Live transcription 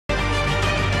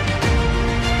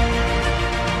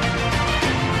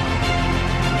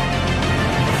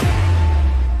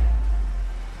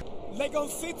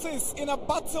Cities in a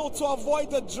battle to avoid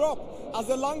the drop as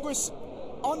they languish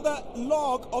on the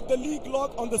log of the league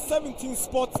log on the 17th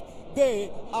spot. They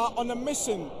are on a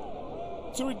mission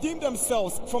to redeem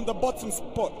themselves from the bottom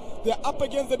spot. They're up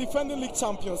against the defending league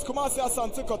champions, Kumasi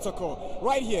Asante Kotoko,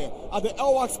 right here at the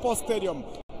Elwak Sports Stadium.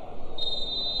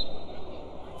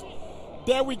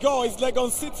 There we go, it's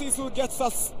Legon Cities who gets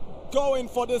us going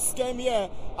for this game here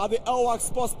at the Elwak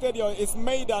Sports Stadium. It's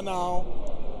Maida now.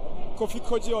 Kofi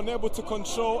Koji unable to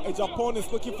control. A Japan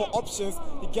is looking for options.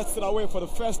 He gets it away for the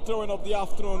first throw-in of the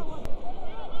afternoon.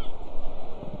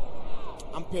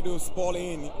 Ampedu's ball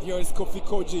in. Here is Kofi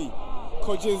Koji.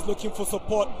 Koji is looking for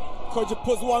support. Koji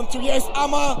puts 1-2. Yes,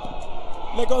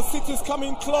 Ama. Legon City is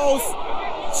coming close.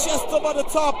 Chest over the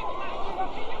top.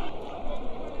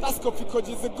 That's Kofi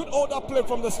Koji. It's a good order play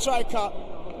from the striker.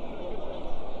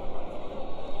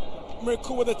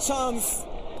 Miracle with a chance.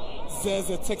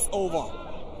 Zeze takes over.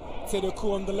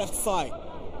 Tedeku on the left side.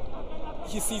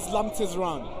 He sees Lamte's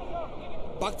run.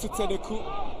 Back to Tedeku.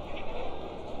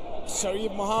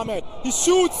 Sharif Mohammed. He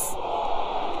shoots.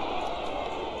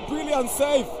 Brilliant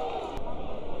save.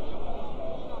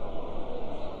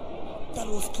 That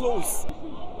was close.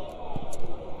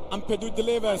 Ampedu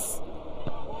delivers.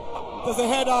 There's a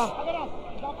header.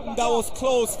 That was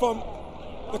close from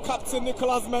the captain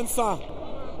Nicolas Mensah.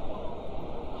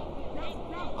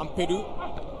 Ampedu.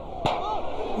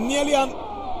 Nearly an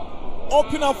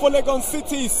opener for Legon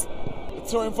Cities.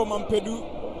 Throwing from Ampedu.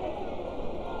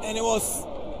 And it was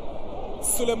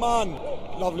Suleiman.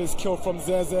 Lovely skill from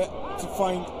Zeze to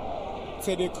find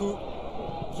Tedeku.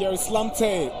 Here is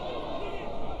Lamte.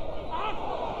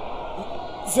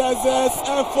 Zeze's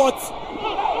effort.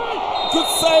 Good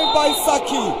save by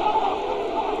Saki.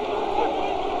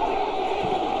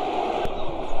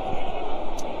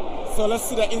 So let's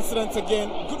see the incident again.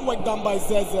 Good work done by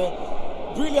Zeze.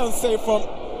 Brilliant save from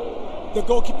the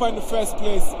goalkeeper in the first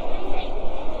place.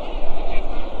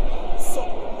 So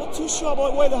not too sure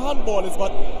about where the handball is,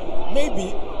 but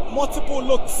maybe multiple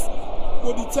looks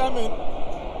will determine.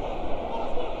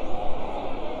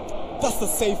 That's the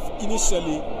save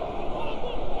initially.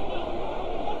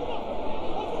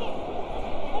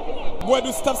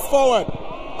 Buedu steps forward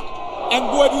and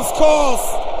Buedu scores.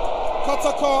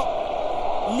 Kotoko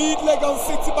lead Legon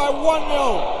City by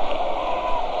 1-0.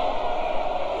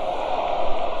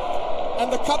 And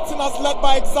the captain has led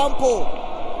by example.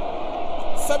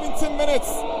 17 minutes,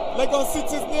 Legon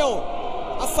City's 0.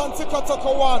 Asante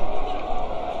Kotoko 1.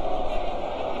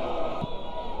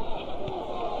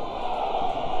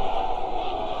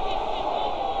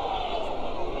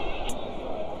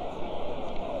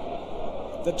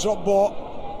 The drop ball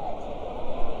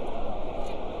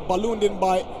ballooned in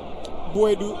by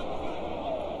Buedu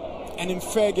and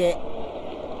Infege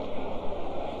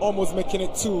almost making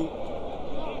it 2.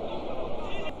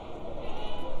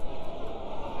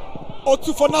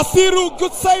 0-2 for Nasiru.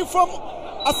 Good save from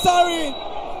Asari.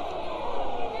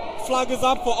 Flag is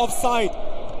up for offside.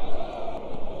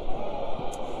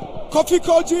 Kofi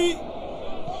Koji.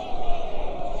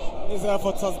 His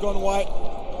effort has gone wide.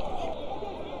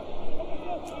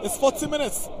 It's 40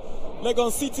 minutes.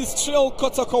 Legon City's trail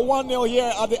Kotoko 1-0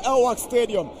 here at the Elwak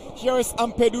Stadium. Here is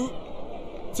Ampedu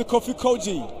to Kofi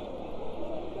Koji.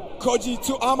 Koji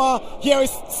to Ama. Here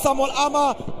is Samuel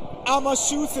Ama. Ama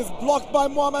shoots, is blocked by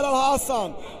Mohamed Al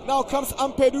Hassan. Now comes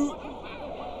Ampedu.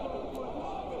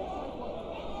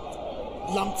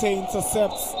 Lamte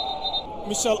intercepts.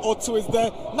 Michel Otu is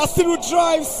there. Nasiru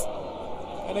drives.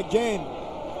 And again,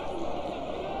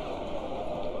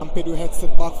 Ampedu heads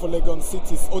it back for Legon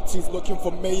Cities. Otu is looking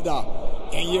for Maida.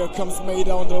 And here comes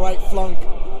Maida on the right flank.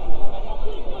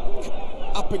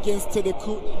 Up against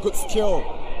Tedeku. Good skill.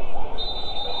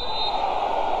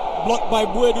 Blocked by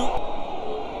Buedu.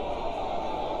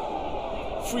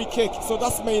 Free kick. So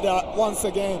that's Maida once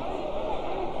again.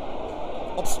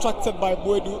 Obstructed by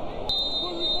Buedu.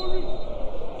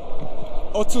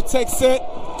 Otu takes it.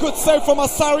 Good save from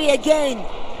Asari again.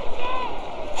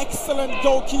 Excellent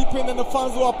goalkeeping, and the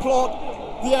fans will applaud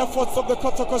the efforts of the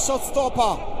Kotoko shot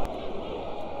stopper.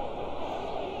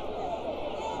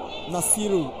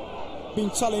 Nasiru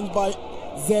being challenged by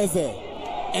Zeze,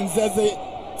 and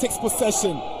Zeze takes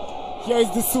possession. Here is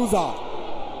D'Souza.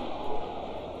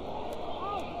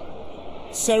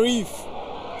 Sharif.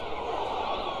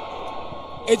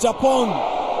 Ejapon.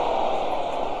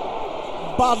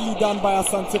 Badly done by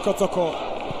Asante Kotoko.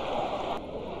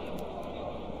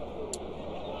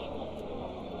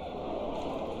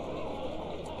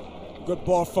 Good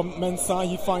ball from Mensah.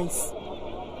 He finds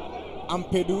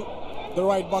Ampedu. The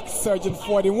right back surging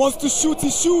forward. He wants to shoot. He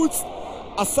shoots.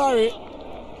 Asari.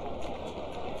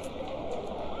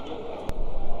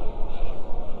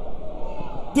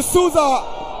 D'Souza.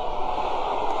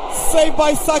 Saved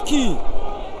by Saki.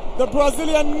 The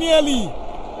Brazilian nearly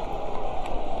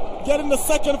getting the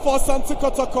second for Asante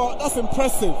Kotoko. That's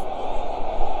impressive.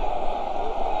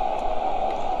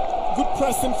 Good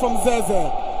pressing from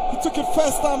Zeze. He took it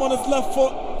first time on his left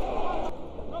foot.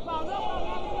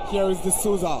 Here is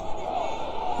D'Souza.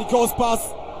 He goes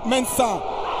past Mensah.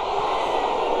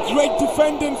 Great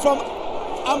defending from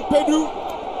Ampedu,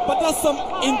 but that's some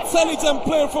intelligent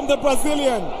play from the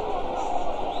Brazilian.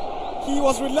 He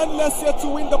was relentless here to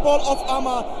win the ball off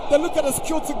Ama. Then look at the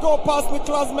skill to go past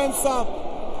Nicolas Mensah.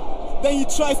 Then he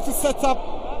tries to set up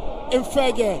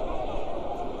Mfege.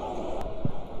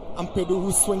 Ampedu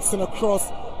who swings in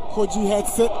across. Koji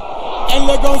heads it. And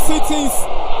Legon Cities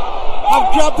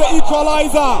have grabbed the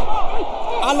equalizer.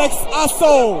 Alex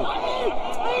Asso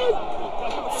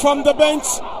from the bench.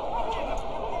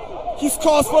 He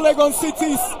scores for Legon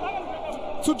Cities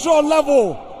to draw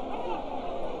level.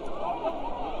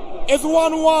 It's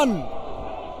 1-1.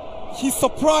 He's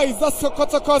surprised. That's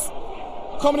Kotoko's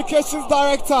communications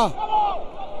director.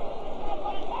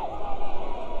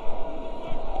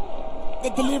 The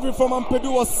delivery from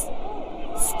Ampedu was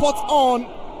spot on.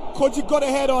 Koji got a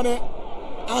head on it,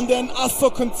 and then Asso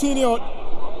continued.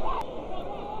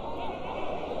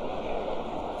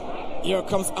 Here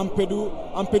comes Ampedu.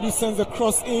 Ampedu sends a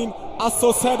cross in.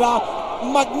 Asso's header.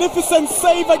 Magnificent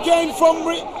save again from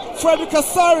Frederick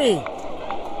Asari.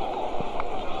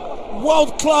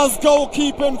 World-class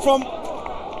goalkeeping from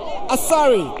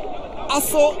Asari.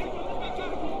 Asso,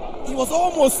 he was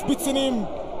almost beating him.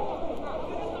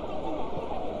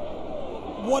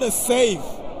 What a save.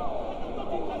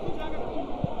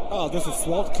 Oh, this is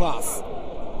world-class.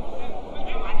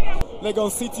 Legon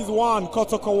Cities 1,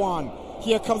 Kotoko 1.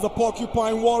 Here comes the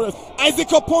Porcupine Warriors. Isaac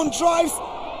Opon drives.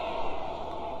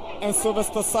 And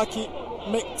Sylvester Saki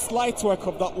makes light work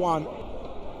of that one.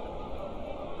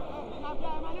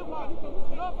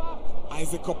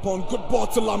 Isaac Opon, good ball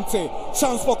to Lamte.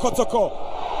 Chance for Kotoko.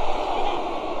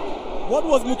 What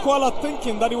was Mukwala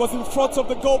thinking? That he was in front of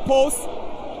the goalpost?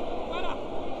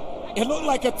 It looked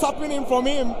like a tapping in from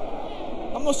him.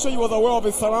 I'm not sure he was aware of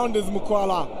his surroundings,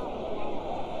 Mukwala.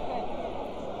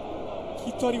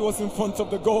 He thought he was in front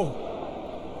of the goal.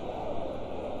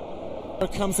 Here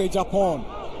comes a Japan.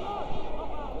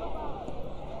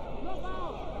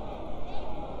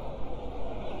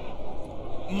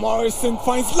 Morrison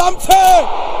finds Lamte!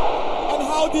 And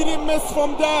how did he miss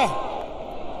from there?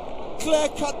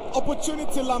 Clear-cut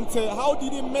opportunity, Lamte. How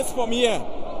did he miss from here?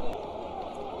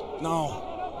 Now,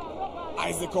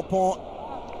 Isaac Opon.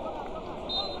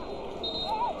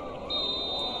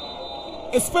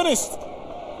 It's finished.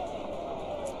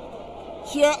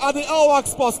 Here at the Awak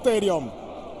Sports Stadium.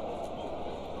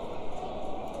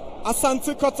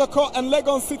 Asante Kotoko and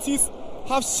Legon Cities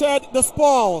have shared the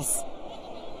spoils.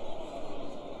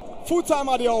 Full time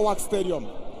at the Awak Stadium.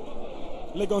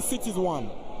 Legon Cities 1.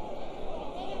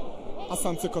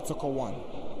 Asante Kotoko 1.